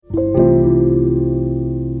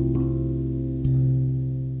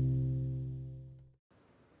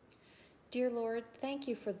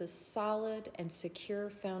for the solid and secure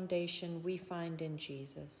foundation we find in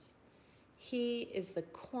Jesus. He is the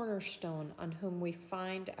cornerstone on whom we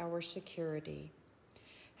find our security.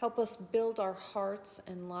 Help us build our hearts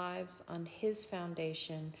and lives on his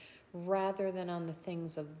foundation rather than on the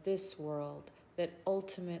things of this world that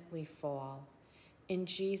ultimately fall. In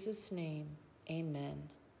Jesus' name, amen.